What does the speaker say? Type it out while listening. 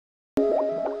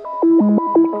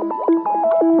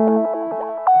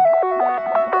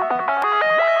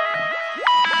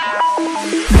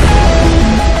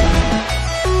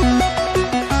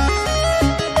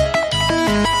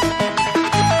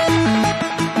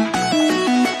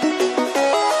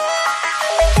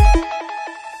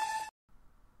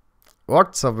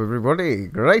What's up, everybody?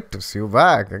 Great to see you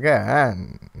back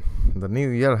again. The new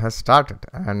year has started,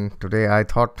 and today I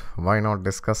thought, why not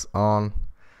discuss on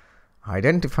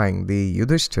identifying the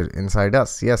Yudhisthira inside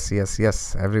us?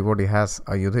 Yes. Everybody has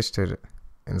a Yudhisthira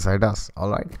inside us. All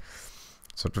right.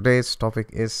 So today's topic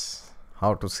is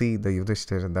how to see the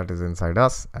Yudhisthira that is inside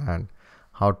us and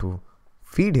how to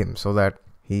feed him so that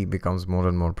he becomes more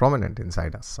and more prominent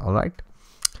inside us. All right.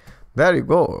 There you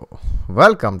go.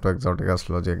 Welcome to Exotic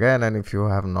Astrology again, and if you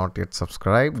have not yet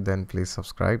subscribed, then please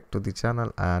subscribe to the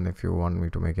channel, and if you want me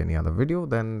to make any other video,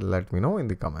 then let me know in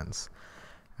the comments.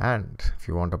 And if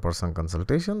you want a personal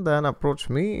consultation, then approach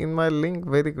me in my link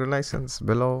Vedic Renaissance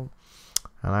below,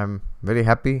 and I'm very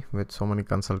happy with so many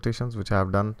consultations which I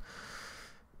have done.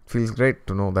 It feels great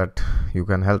to know that you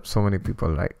can help so many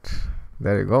people, right?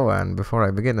 There you go. And before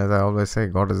I begin, as I always say,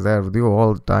 God is there with you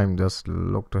all the time. Just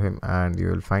look to him and you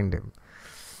will find him.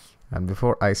 And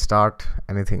before I start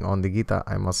anything on the Gita,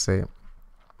 I must say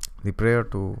the prayer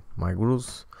to my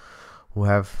gurus who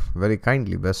have very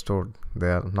kindly bestowed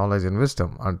their knowledge and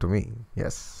wisdom unto me.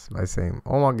 Yes, by saying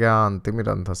Om Agyan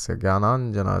Timiranthasya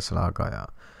Gyananjana Shalakaya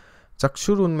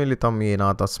Chakshurunmilitam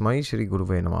Yena Tasmai Shri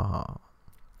Guruve Namaha.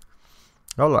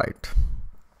 Alright.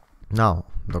 Now,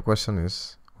 the question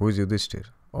is, who is Yudhisthira?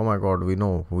 Oh my God, we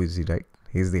know who is he, right?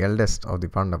 He is the eldest of the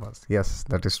Pandavas. Yes,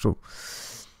 that is true.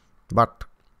 But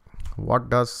what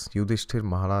does Yudhisthira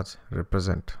Maharaj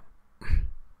represent?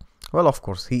 Well, of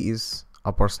course, he is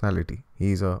a personality.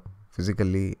 He is a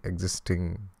physically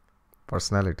existing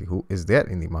personality who is there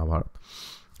in the Mahabharata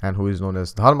and who is known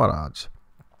as Dharmaraj.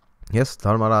 Yes,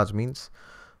 Dharmaraj means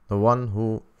the one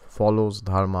who follows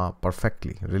Dharma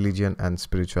perfectly, religion and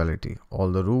spirituality,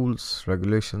 all the rules,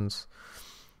 regulations,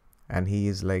 and he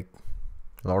is like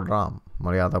Lord Ram,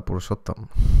 Maryada Purushottam.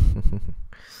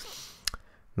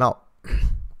 Now,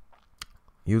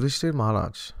 Yudhisthira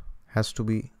Maharaj has to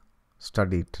be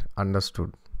studied,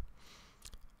 understood,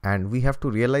 and we have to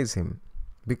realize him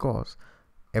because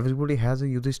everybody has a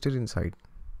Yudhisthira inside.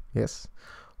 Yes.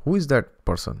 Who is that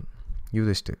person?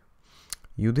 Yudhisthira.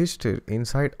 Yudhisthira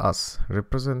inside us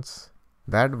represents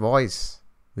that voice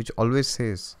which always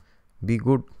says, be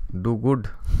good, do good.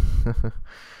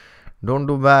 Don't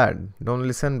do bad, don't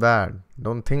listen bad,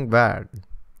 don't think bad,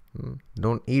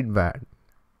 don't eat bad.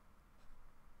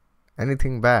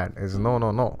 Anything bad is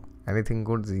no. Anything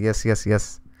good is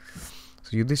yes.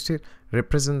 So Yudhisthira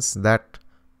represents that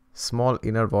small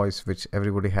inner voice which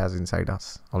everybody has inside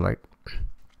us. Alright.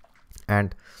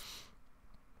 And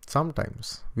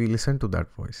sometimes we listen to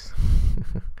that voice.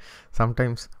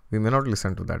 Sometimes we may not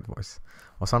listen to that voice.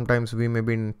 Or sometimes we may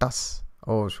be in toss.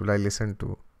 Oh, should I listen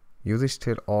to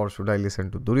Yudhisthira or should I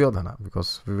listen to Duryodhana?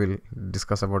 Because we will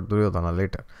discuss about Duryodhana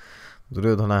later.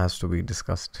 Duryodhana has to be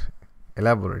discussed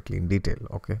elaborately in detail,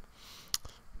 okay?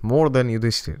 More than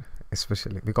Yudhisthira,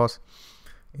 especially because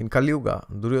in Kali Yuga,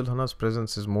 Duryodhana's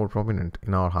presence is more prominent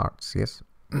in our hearts, yes?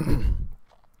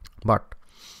 But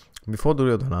before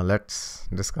Duryodhana, let's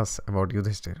discuss about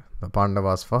Yudhisthira. The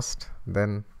Pandavas first,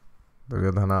 then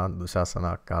Duryodhana,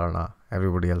 Dushasana, Karna,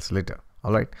 everybody else later,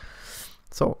 alright?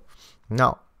 So,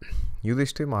 now,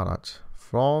 Yudhisthira Maharaj,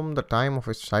 from the time of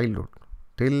his childhood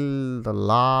till the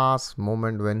last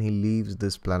moment when he leaves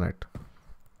this planet,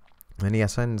 when he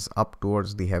ascends up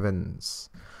towards the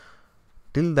heavens,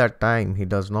 till that time he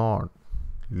does not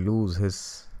lose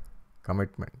his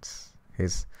commitments,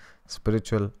 his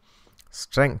spiritual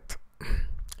strength,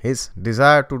 his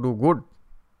desire to do good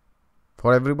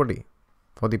for everybody,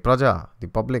 for the praja, the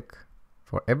public,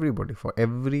 for everybody, for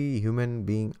every human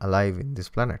being alive in this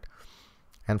planet.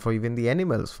 And for even the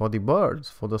animals, for the birds,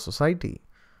 for the society,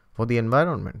 for the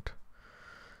environment.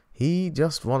 He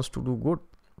just wants to do good.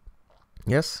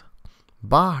 Yes.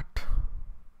 But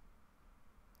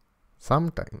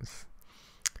sometimes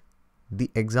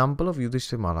the example of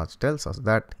Yudhisthira Maharaj tells us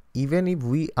that even if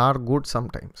we are good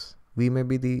sometimes, we may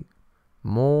be the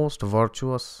most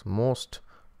virtuous, most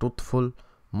truthful,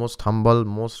 most humble,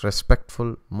 most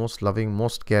respectful, most loving,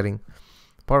 most caring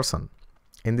person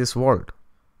in this world.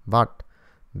 But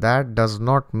that does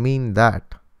not mean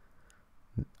that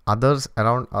others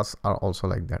around us are also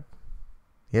like that.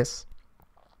 Yes.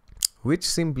 Which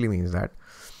simply means that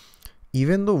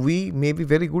even though we may be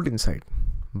very good inside,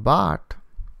 but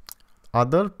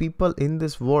other people in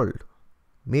this world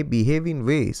may behave in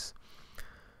ways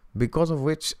because of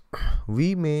which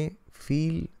we may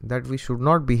feel that we should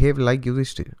not behave like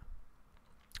Yudhisthira.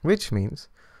 Which means,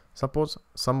 suppose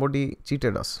somebody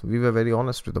cheated us. We were very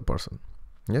honest with the person.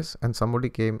 Yes, and somebody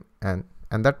came and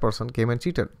that person came and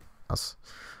cheated us.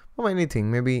 Or anything,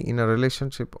 maybe in a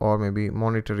relationship or maybe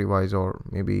monetary wise, or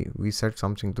maybe we said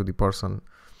something to the person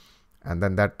and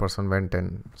then that person went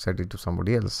and said it to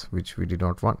somebody else, which we did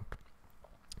not want.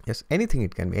 Yes, anything,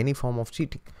 it can be any form of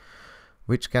cheating,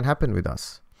 which can happen with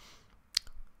us.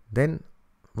 Then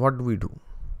what do?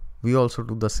 We also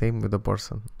do the same with the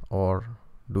person, or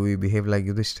do we behave like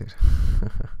Yudhisthira?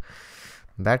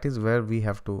 That is where we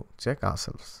have to check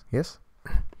ourselves. Yes.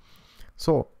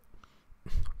 So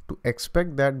to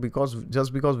expect that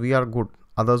just because we are good,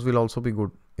 others will also be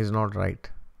good is not right.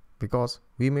 Because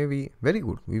we may be very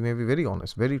good, we may be very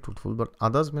honest, very truthful, but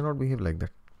others may not behave like that.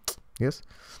 Yes.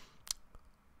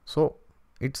 So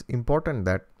it's important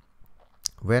that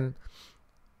when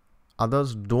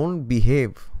others don't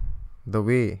behave the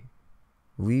way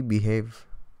we behave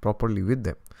properly with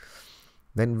them,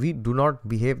 then we do not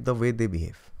behave the way they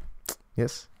behave.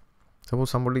 Yes.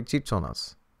 Suppose somebody cheats on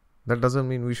us, that doesn't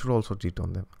mean we should also cheat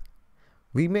on them.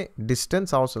 We may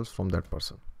distance ourselves from that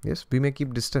person. Yes, we may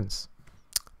keep distance.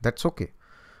 That's okay.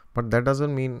 But that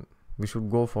doesn't mean we should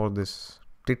go for this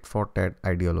tit for tat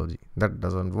ideology. That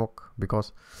doesn't work,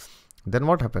 because then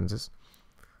what happens is,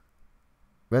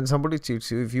 when somebody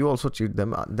cheats you, if you also cheat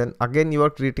them, then again you are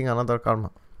creating another karma.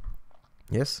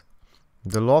 Yes.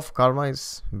 The law of karma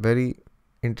is very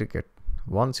intricate.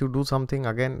 Once you do something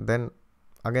again, then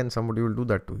again somebody will do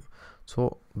that to you.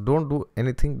 So don't do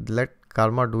anything, let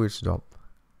karma do its job.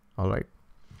 Alright.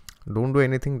 Don't do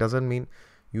anything doesn't mean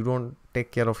you don't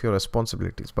take care of your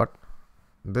responsibilities, but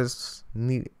it's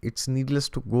needless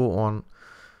to go on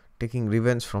taking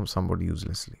revenge from somebody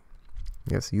uselessly.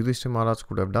 Yes, Yudhisthira Maharaj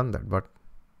could have done that, but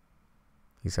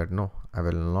he said, no, I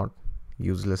will not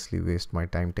uselessly waste my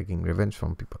time taking revenge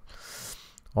from people.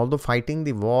 Although fighting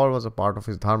the war was a part of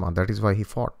his dharma, that is why he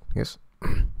fought. Yes.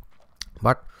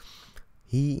 But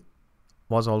he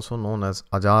was also known as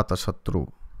Ajata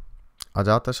Shatru.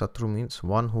 Ajata Shatru means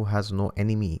one who has no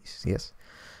enemies. Yes.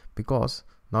 Because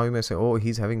now you may say, oh,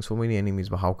 he's having so many enemies,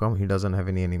 but how come he doesn't have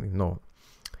any enemy? No.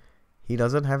 He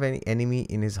doesn't have any enemy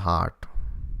in his heart.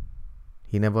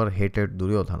 He never hated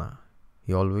Duryodhana.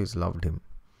 He always loved him.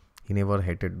 He never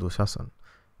hated Dushasan.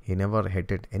 He never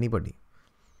hated anybody.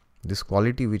 This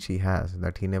quality which he has,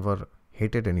 that he never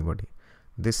hated anybody,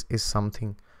 this is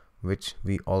something which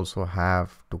we also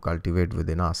have to cultivate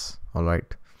within us.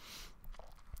 Alright.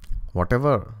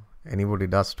 Whatever anybody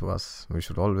does to us, we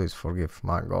should always forgive.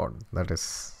 My God, that is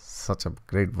such a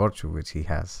great virtue which he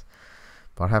has.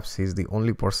 Perhaps he is the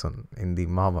only person in the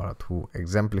Mahabharata who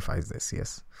exemplifies this.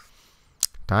 Yes.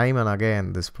 Time and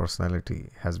again this personality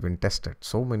has been tested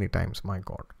so many times, my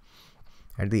God.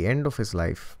 At the end of his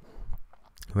life,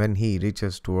 when he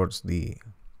reaches towards the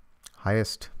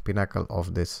highest pinnacle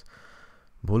of this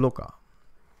Bhuloka,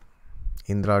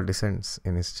 Indra descends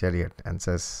in his chariot and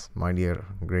says, my dear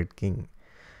great king,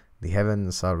 the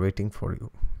heavens are waiting for you.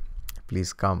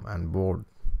 Please come and board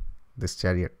this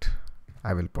chariot.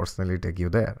 I will personally take you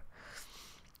there.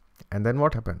 And then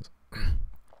what happens?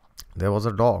 There was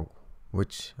a dog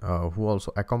who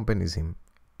also accompanies him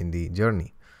in the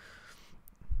journey.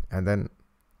 And then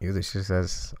Yudhishthira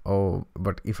says, oh,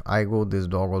 but if I go, this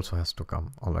dog also has to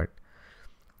come. All right.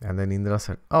 And then Indra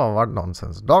said, oh, what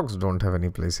nonsense. Dogs don't have any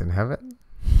place in heaven.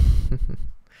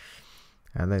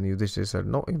 And then Yudhishthira said,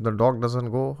 no, if the dog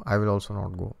doesn't go, I will also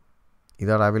not go.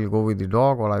 Either I will go with the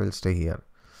dog or I will stay here.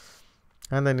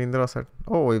 And then Indra said,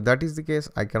 oh, if that is the case,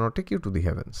 I cannot take you to the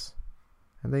heavens.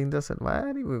 And then Indra said, why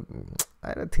are you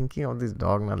thinking of this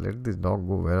dog? Now let this dog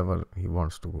go wherever he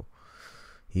wants to go.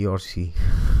 He or she.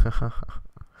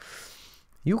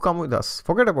 You come with us.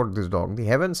 Forget about this dog. The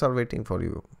heavens are waiting for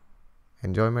you.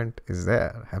 Enjoyment is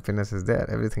there. Happiness is there.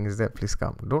 Everything is there. Please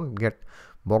come. Don't get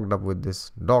bogged up with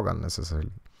this dog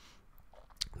unnecessarily.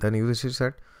 Then Yudhishthira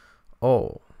said,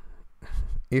 oh,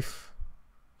 if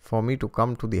for me to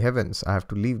come to the heavens, I have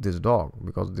to leave this dog,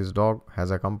 because this dog has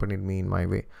accompanied me in my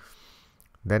way,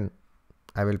 then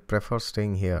I will prefer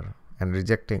staying here and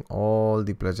rejecting all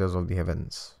the pleasures of the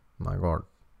heavens. My God,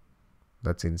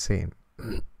 that's insane.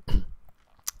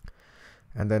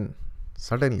 And then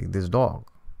suddenly this dog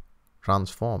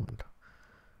transformed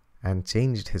and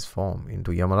changed his form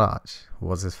into Yamaraj, who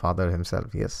was his father himself.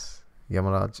 Yes,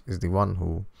 Yamaraj is the one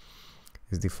who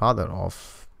is the father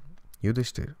of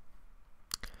Yudhishthira.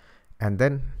 And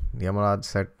then Yamaraj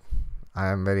said, I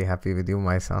am very happy with you,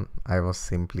 my son. I was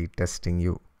simply testing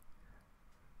you.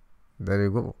 There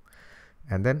you go.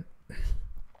 And then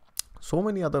so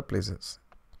many other places.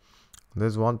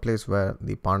 There's one place where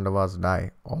the Pandavas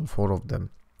die, all four of them.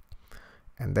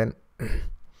 And then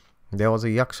there was a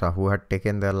Yaksha who had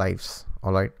taken their lives.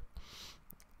 Alright.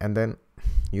 And then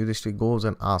Yudhishthira goes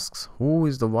and asks, who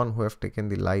is the one who have taken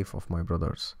the life of my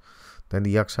brothers? Then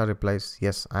the Yaksha replies,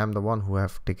 yes, I am the one who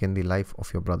have taken the life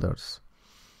of your brothers.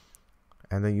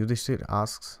 And then Yudhisthira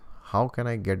asks, how can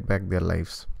I get back their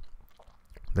lives?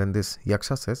 Then this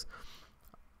Yaksha says,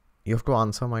 you have to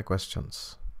answer my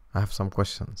questions. I have some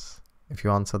questions. If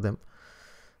you answer them,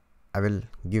 I will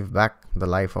give back the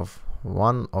life of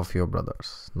one of your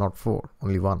brothers, not 4,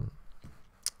 only 1.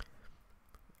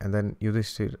 And then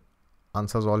Yudhisthira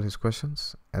answers all his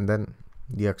questions, and then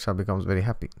the Yaksha becomes very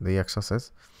happy. The Yaksha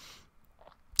says,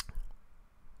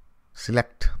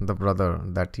 select the brother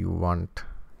that you want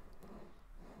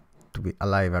to be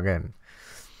alive again.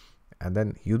 And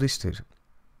then Yudhisthira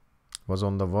was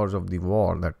on the verge of the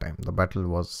war that time. The battle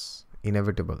was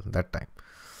inevitable that time,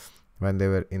 when they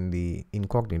were in the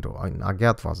incognito, in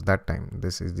Agyatwas that time.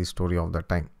 This is the story of that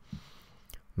time.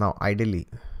 Now, ideally,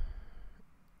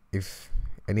 if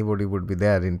anybody would be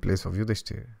there in place of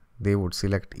Yudhisthira, they would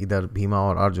select either Bhima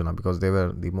or Arjuna, because they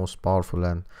were the most powerful,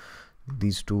 and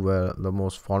these two were the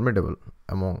most formidable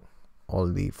among all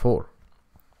the 4.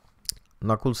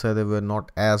 Nakul said they were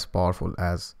not as powerful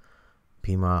as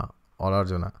Bhima or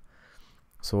Arjuna.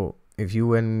 So if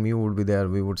you and me would be there,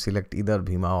 we would select either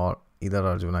Bhima or either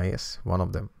Arjuna, yes, one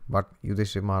of them. But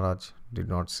Yudhishthira Maharaj did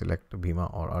not select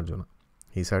Bhima or Arjuna.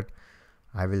 He said,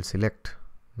 I will select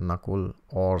Nakul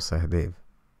or Sahadev.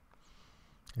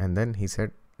 And then he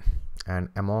said, and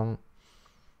among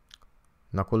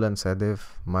Nakul and Sahadev,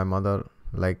 my mother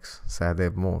likes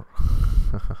Sahadev more.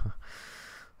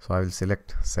 So I will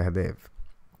select Sahadev.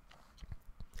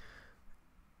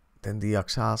 Then the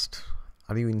Yaksha asked,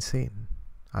 are you insane?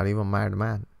 Are you a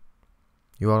madman?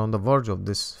 You are on the verge of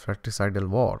this fratricidal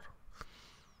war.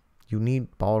 You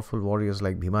need powerful warriors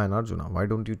like Bhima and Arjuna. Why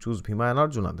don't you choose Bhima and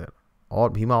Arjuna there? Or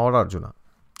Bhima or Arjuna?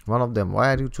 One of them.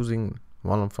 Why are you choosing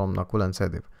one from Nakul and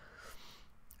Sahadev?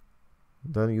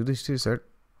 Then Yudhishthira said,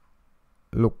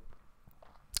 look,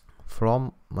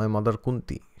 from my mother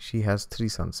Kunti, she has 3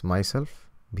 sons, myself,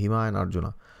 Bhima and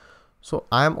Arjuna. So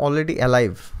I am already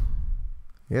alive.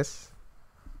 Yes,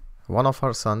 one of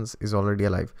her sons is already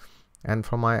alive. And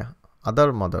from my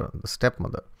other mother, the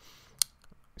stepmother,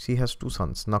 she has 2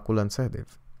 sons, Nakul and Sahadev.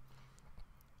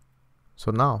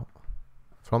 So now,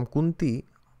 from Kunti,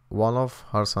 one of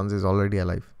her sons is already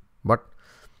alive. But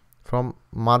from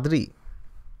Madri,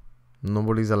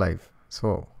 nobody is alive.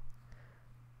 So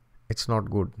it's not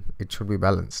good. It should be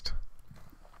balanced.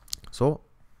 So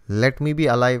let me be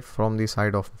alive from the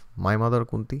side of my mother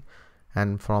Kunti,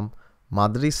 and from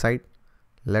Madri's side,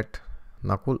 let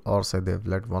Nakul or Sahadev,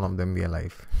 let one of them be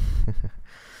alive.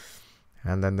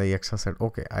 And then the Yaksha said,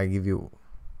 okay, I give you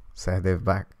Sahadev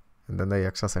back. And then the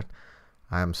Yaksha said,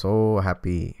 I am so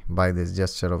happy by this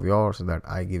gesture of yours that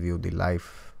I give you the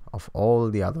life of all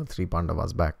the other 3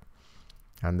 Pandavas back.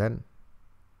 And then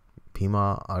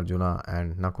Bhima, Arjuna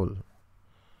and Nakul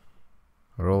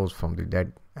rose from the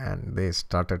dead, and they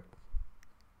started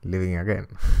living again.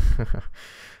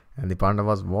 And the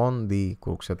Pandavas won the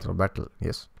Kurukshetra battle.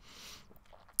 Yes.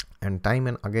 And time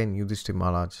and again Yudhishthira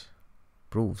Maharaj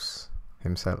proves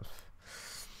himself.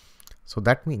 So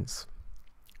that means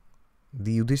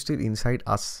the Yudhishthira inside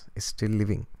us is still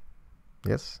living.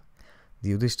 Yes. The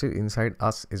Yudhishthira inside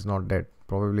us is not dead.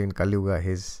 Probably in Kali Yuga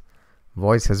his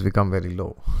voice has become very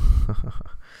low.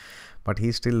 But he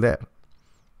is still there.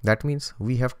 That means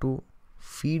we have to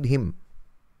feed him.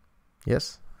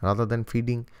 Yes. Rather than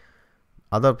feeding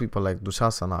other people like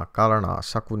Dushasana, Karana,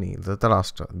 Shakuni,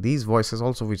 Dhritarashtra, these voices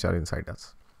also which are inside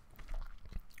us.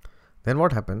 Then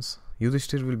what happens?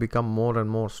 Yudhishthira will become more and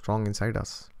more strong inside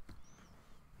us.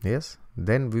 Yes,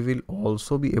 then we will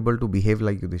also be able to behave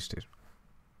like Yudhishthira.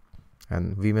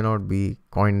 And we may not be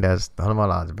coined as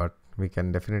Dharmaraj, but we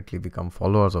can definitely become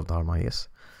followers of Dharma, yes.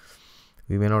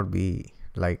 We may not be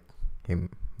like him,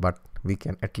 but we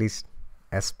can at least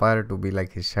aspire to be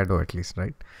like his shadow at least,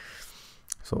 right?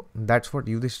 So that's what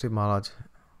Yudhishthira Maharaj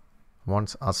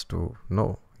wants us to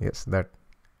know, yes, that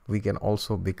we can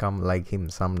also become like him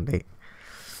someday.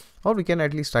 Or we can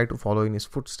at least try to follow in his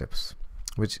footsteps,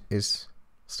 which is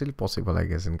still possible, I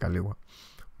guess, in Kali Yuga.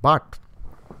 But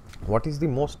what is the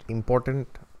most important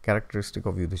characteristic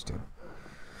of Yudhishthira?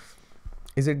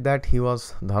 Is it that he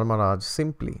was Dharmaraj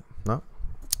simply? No?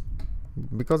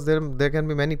 Because there can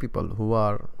be many people who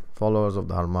are followers of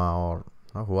Dharma, or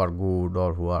who are good,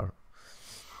 or who are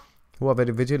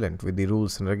very vigilant with the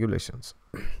rules and regulations.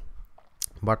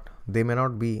 But they may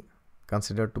not be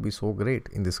considered to be so great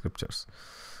in the scriptures.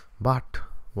 But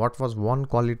what was one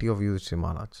quality of Yudhishthira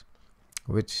Maharaj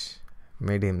which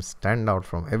made him stand out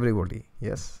from everybody?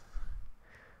 Yes.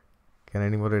 Can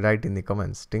anybody write in the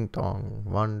comments? Ting tong.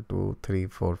 1, 2, 3,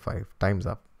 4, 5. Time's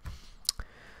up.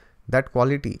 That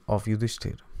quality of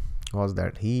Yudhishthira was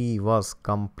that he was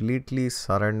completely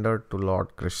surrendered to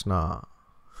Lord Krishna.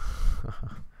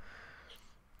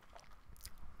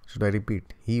 Should I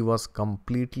repeat? He was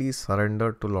completely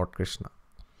surrendered to Lord Krishna,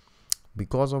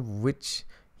 because of which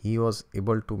he was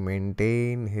able to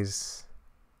maintain his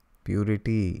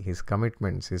purity, his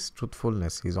commitments, his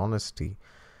truthfulness, his honesty,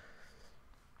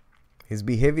 his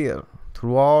behavior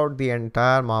throughout the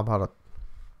entire Mahabharata.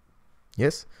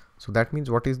 Yes, so that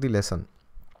means what is the lesson?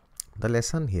 The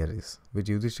lesson here is, which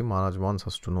Yudhisthira Maharaj wants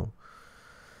us to know,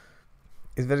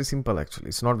 is very simple actually.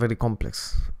 It's not very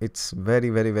complex. It's very,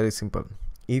 very, very simple.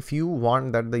 If you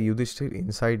want that the Yudhisthira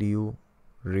inside you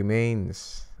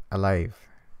remains alive,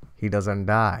 he doesn't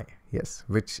die, yes,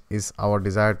 which is our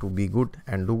desire to be good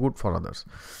and do good for others,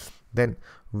 then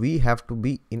we have to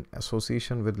be in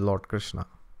association with Lord Krishna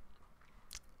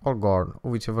or God,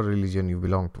 or whichever religion you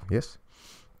belong to, yes.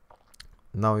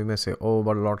 Now you may say, oh,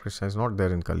 but Lord Krishna is not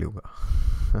there in Kali Yuga.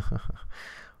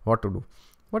 What to do?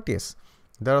 But yes,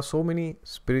 there are so many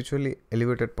spiritually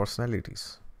elevated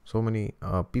personalities, so many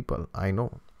people I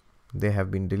know, they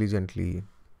have been diligently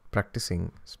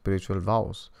practicing spiritual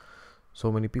vows. So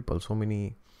many people, so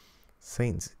many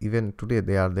saints, even today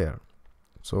they are there.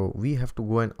 So we have to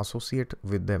go and associate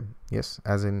with them, yes.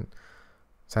 As in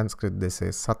Sanskrit they say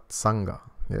satsanga,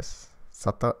 yes.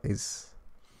 Sata is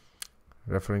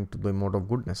referring to the mode of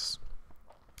goodness,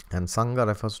 and Sangha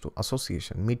refers to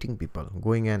association, meeting people,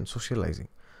 going and socializing.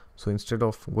 So instead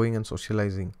of going and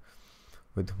socializing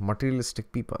with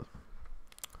materialistic people,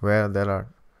 where there are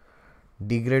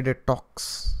degraded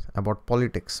talks about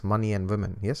politics, money and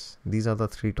women, yes, these are the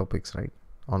three topics, right,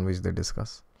 on which they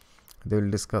discuss. They will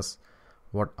discuss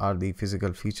what are the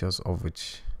physical features of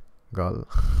which girl,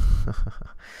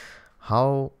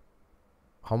 how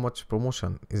much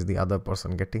promotion is the other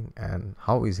person getting, and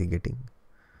how is he getting,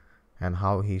 and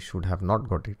how he should have not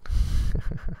got it.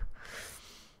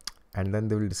 And then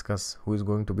they will discuss who is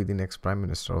going to be the next prime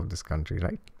minister of this country,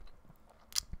 right?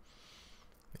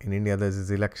 In India there is this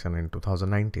election in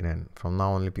 2019, and from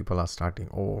now only people are starting,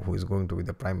 oh, who is going to be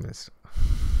the prime minister.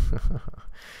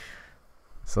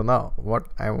 So now what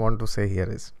I want to say here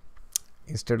is,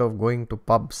 instead of going to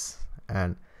pubs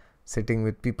and sitting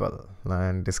with people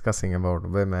and discussing about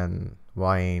women,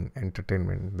 wine,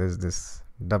 entertainment, there's this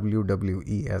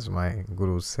WWE, as my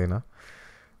gurus say, na?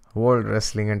 World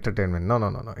Wrestling Entertainment.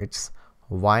 No. It's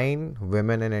wine,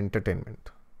 women and entertainment.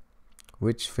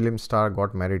 Which film star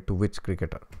got married to which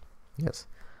cricketer? Yes.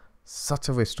 Such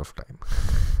a waste of time.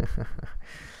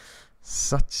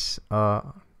 Such a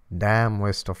damn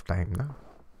waste of time. Na?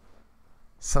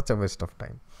 Such a waste of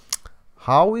time.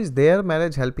 How is their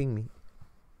marriage helping me?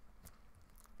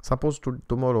 Suppose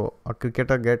tomorrow a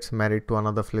cricketer gets married to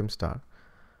another film star.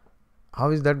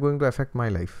 How is that going to affect my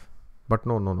life? But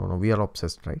no. We are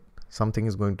obsessed, right? Something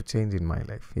is going to change in my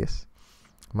life. Yes.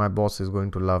 My boss is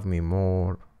going to love me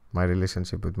more. My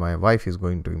relationship with my wife is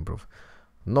going to improve.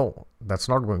 No, that's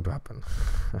not going to happen.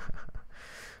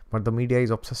 But the media is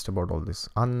obsessed about all this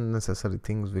unnecessary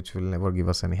things which will never give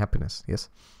us any happiness. Yes.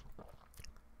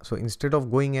 So instead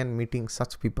of going and meeting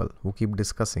such people who keep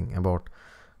discussing about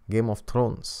Game of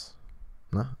Thrones,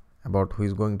 about who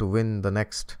is going to win the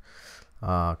next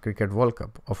Cricket World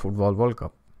Cup or Football World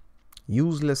Cup,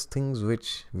 useless things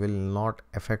which will not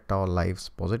affect our lives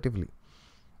positively.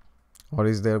 Or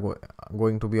is there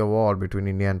going to be a war between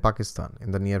India and Pakistan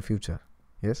in the near future?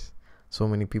 Yes. So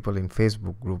many people in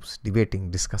Facebook groups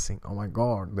debating, discussing, oh my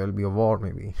God, there will be a war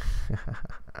maybe.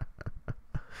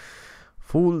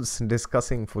 Fools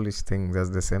discussing foolish things,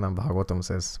 as they say, Bhagavatam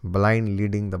says, blind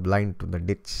leading the blind to the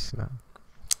ditch.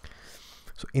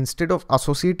 So instead of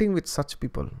associating with such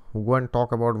people who go and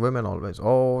talk about women always,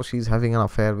 oh, she's having an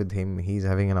affair with him, he's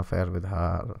having an affair with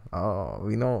her, oh,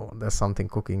 we know there's something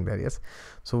cooking there, yes.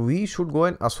 So we should go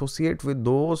and associate with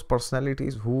those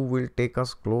personalities who will take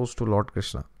us close to Lord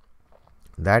Krishna.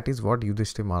 That is what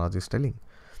Yudhisthira Maharaj is telling.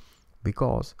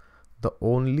 Because the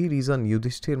only reason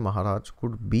Yudhisthira Maharaj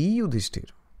could be Yudhisthira,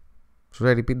 should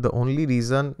I repeat, the only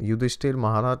reason Yudhisthira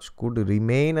Maharaj could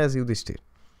remain as Yudhisthira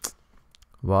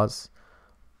was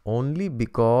only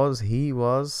because he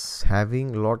was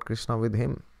having Lord Krishna with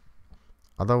him.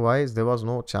 Otherwise, there was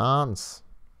no chance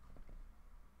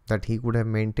that he could have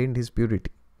maintained his purity.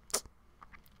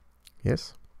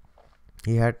 Yes,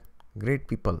 he had great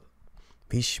people,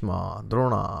 Bhishma,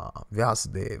 Drona,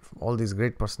 Vyasadeva, all these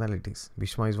great personalities.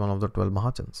 Bhishma is one of the 12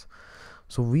 Mahachans.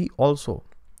 So we also,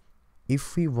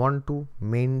 if we want to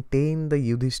maintain the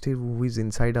Yudhisthira who is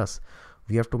inside us,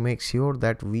 we have to make sure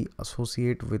that we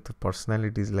associate with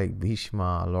personalities like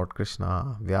Bhishma, Lord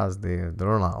Krishna, Vyasadeva,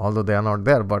 Drona, although they are not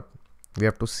there, but we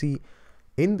have to see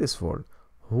in this world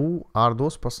who are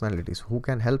those personalities who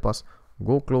can help us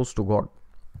go close to God.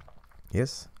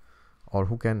 Yes, or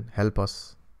who can help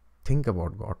us think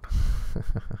about God.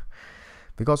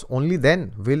 Because only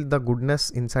then will the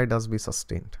goodness inside us be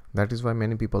sustained. That is why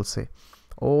many people say,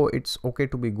 oh, it's okay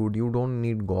to be good, you don't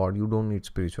need God, you don't need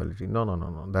spirituality.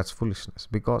 No, that's foolishness.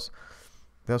 Because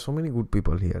there are so many good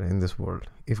people here in this world.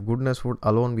 If goodness would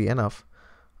alone be enough,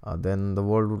 then the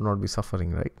world would not be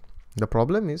suffering, right? The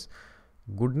problem is,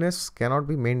 goodness cannot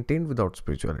be maintained without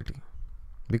spirituality,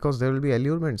 because there will be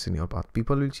allurements in your path.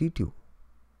 People will cheat you.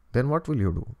 Then what will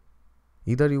you do?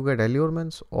 Either you get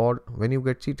allurements, or when you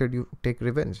get cheated, you take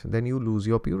revenge. Then you lose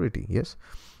your purity. Yes.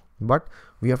 But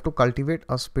we have to cultivate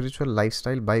a spiritual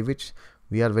lifestyle by which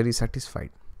we are very satisfied.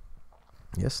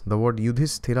 Yes. The word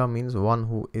Yudhisthira means one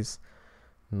who is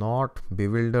not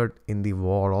bewildered in the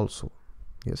war also.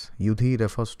 Yes. Yudhi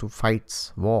refers to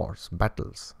fights, wars,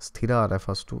 battles. Sthira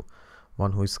refers to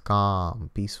one who is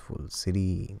calm, peaceful,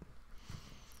 serene.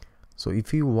 So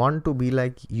if you want to be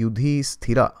like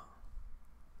Yudhisthira,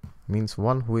 means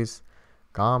one who is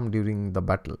calm during the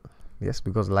battle. Yes,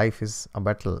 because life is a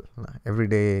battle. Every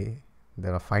day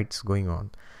there are fights going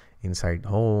on inside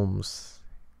homes,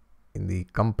 in the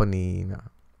company,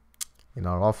 in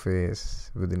our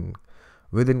office,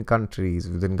 within countries,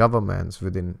 within governments,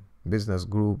 within business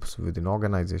groups, within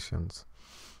organizations.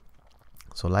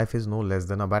 So life is no less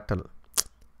than a battle.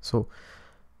 So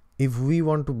if we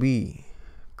want to be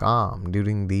calm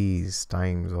during these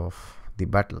times of the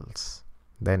battles,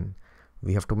 then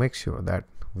we have to make sure that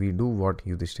we do what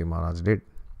Yudhishthira Maharaj did,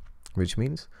 which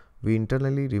means we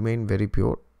internally remain very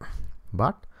pure,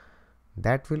 but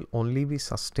that will only be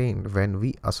sustained when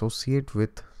we associate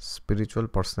with spiritual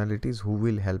personalities who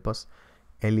will help us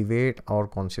elevate our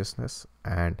consciousness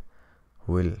and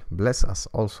who will bless us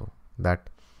also,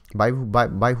 that by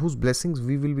whose blessings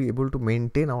we will be able to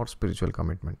maintain our spiritual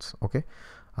commitments. Okay,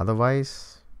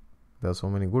 otherwise there are so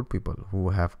many good people who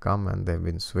have come and they've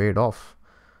been swayed off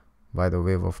by the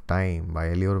wave of time, by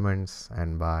allurements,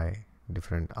 and by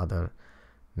different other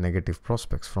negative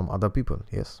prospects from other people.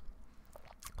 Yes.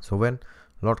 So when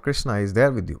Lord Krishna is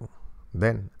there with you,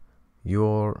 then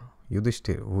your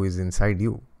Yudhishthira who is inside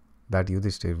you, that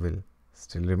Yudhishthira will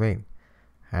still remain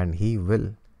and he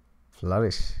will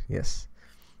flourish. Yes.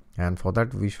 And for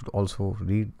that we should also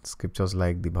read scriptures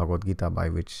like the Bhagavad Gita, by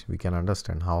which we can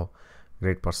understand how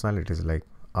great personalities like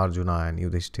Arjuna and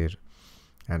Yudhishthira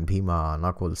and Bhima,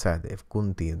 Nakul, Sahadev,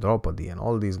 Kunti, Draupadi, and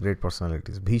all these great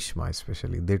personalities, Bhishma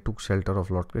especially, they took shelter of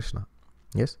Lord Krishna.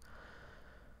 Yes.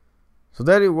 So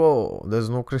there you go. There's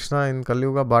no Krishna in Kali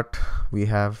Yuga, but we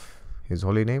have his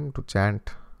holy name to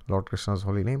chant Lord Krishna's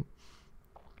holy name.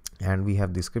 And we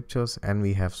have the scriptures, and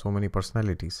we have so many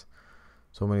personalities,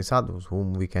 so many sadhus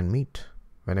whom we can meet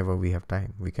whenever we have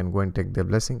time. We can go and take their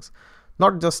blessings.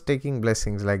 Not just taking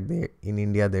blessings like they in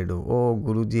India they do. Oh,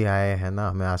 Guruji aaye hai na,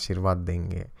 hame aashirwad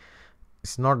denge.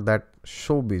 It's not that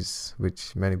showbiz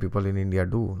which many people in India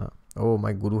do. Na? Oh,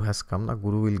 my Guru has come. Na?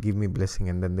 Guru will give me blessing,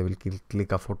 and then they will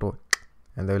click a photo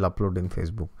and they will upload in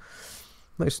Facebook.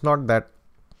 No, it's not that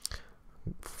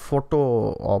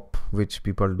photo op which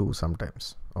people do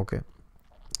sometimes. Okay,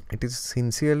 it is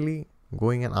sincerely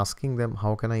going and asking them,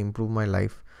 how can I improve my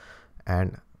life,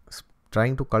 and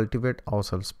trying to cultivate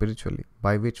ourselves spiritually,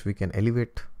 by which we can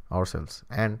elevate ourselves.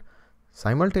 And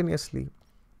simultaneously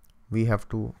we have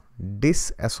to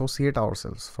disassociate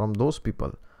ourselves from those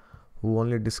people who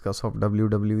only discuss of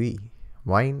WWE,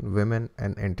 wine, women,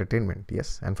 and entertainment.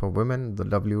 Yes, and for women the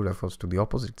W refers to the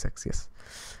opposite sex. Yes,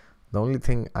 the only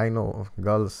thing I know of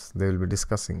girls they will be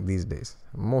discussing these days,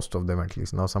 most of them at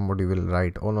least. Now somebody will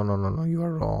write, oh no, you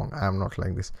are wrong, I am not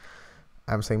like this.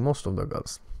 I am saying most of the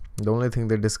girls, the only thing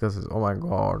they discuss is, oh my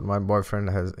god, my boyfriend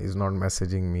is not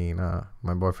messaging me,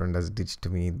 my boyfriend has ditched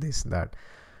me, this, that.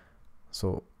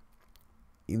 So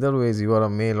either ways, you are a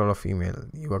male or a female,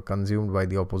 you are consumed by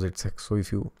the opposite sex. So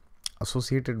if you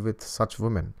associated with such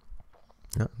women,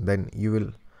 then you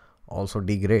will also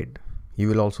degrade. You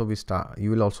will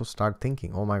also start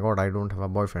thinking, oh my god, I don't have a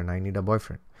boyfriend, I need a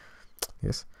boyfriend.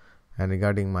 Yes. And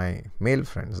regarding my male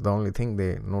friends, the only thing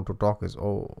they know to talk is,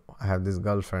 oh, I have this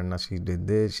girlfriend, she did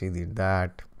this, she did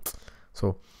that.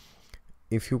 So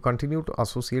if you continue to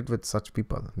associate with such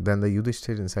people, then the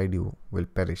Yudhishthira inside you will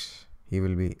perish. He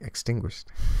will be extinguished.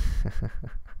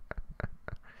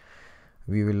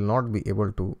 We will not be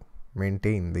able to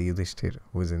maintain the Yudhishthira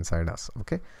who is inside us.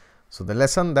 Okay. So the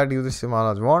lesson that Yudhishthira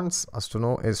Maharaj wants us to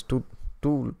know is two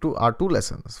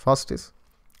lessons. First is,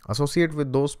 associate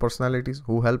with those personalities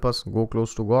who help us go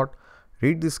close to God,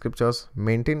 read the scriptures,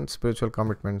 maintain spiritual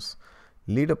commitments,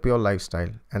 lead a pure lifestyle.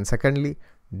 And secondly,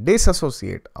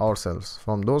 disassociate ourselves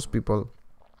from those people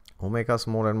who make us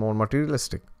more and more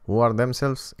materialistic, who are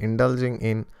themselves indulging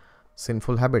in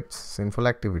sinful habits, sinful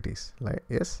activities, like,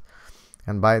 yes,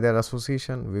 and by their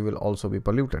association we will also be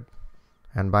polluted,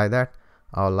 and by that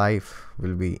our life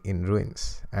will be in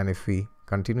ruins. And if we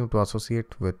continue to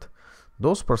associate with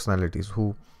those personalities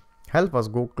who help us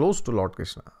go close to Lord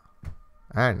Krishna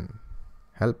and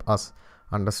help us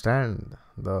understand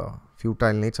the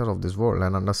futile nature of this world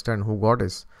and understand who God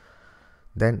is,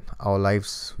 then our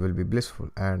lives will be blissful,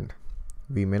 and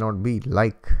we may not be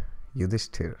like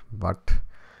Yudhisthira,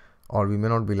 or we may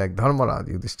not be like Dharmaraj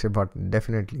Yudhisthira, but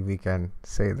definitely we can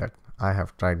say that I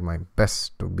have tried my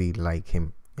best to be like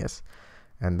him. Yes,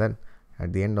 and then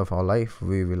at the end of our life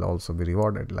we will also be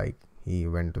rewarded like he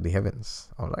went to the heavens.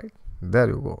 All right, there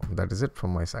you go. That is it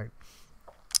from my side.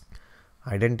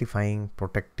 Identifying,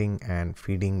 protecting and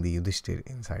feeding the Yudhisthira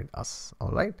inside us.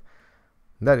 All right,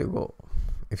 there you go.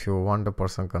 If you want a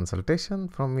personal consultation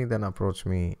from me, then approach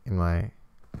me in my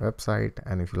website,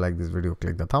 and if you like this video,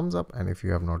 click the thumbs up, and if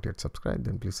you have not yet subscribed,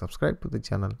 then please subscribe to the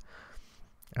channel.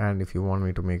 And if you want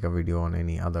me to make a video on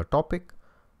any other topic,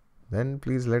 then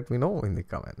please let me know in the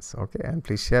comments. Okay, and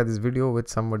please share this video with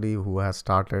somebody who has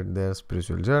started their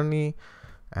spiritual journey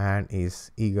and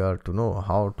is eager to know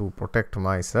how to protect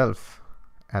myself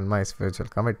and my spiritual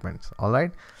commitments. All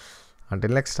right,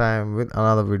 until next time with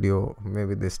another video,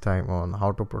 maybe this time on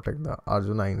how to protect the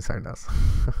Arjuna inside us.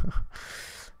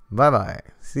 Bye bye,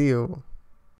 see you.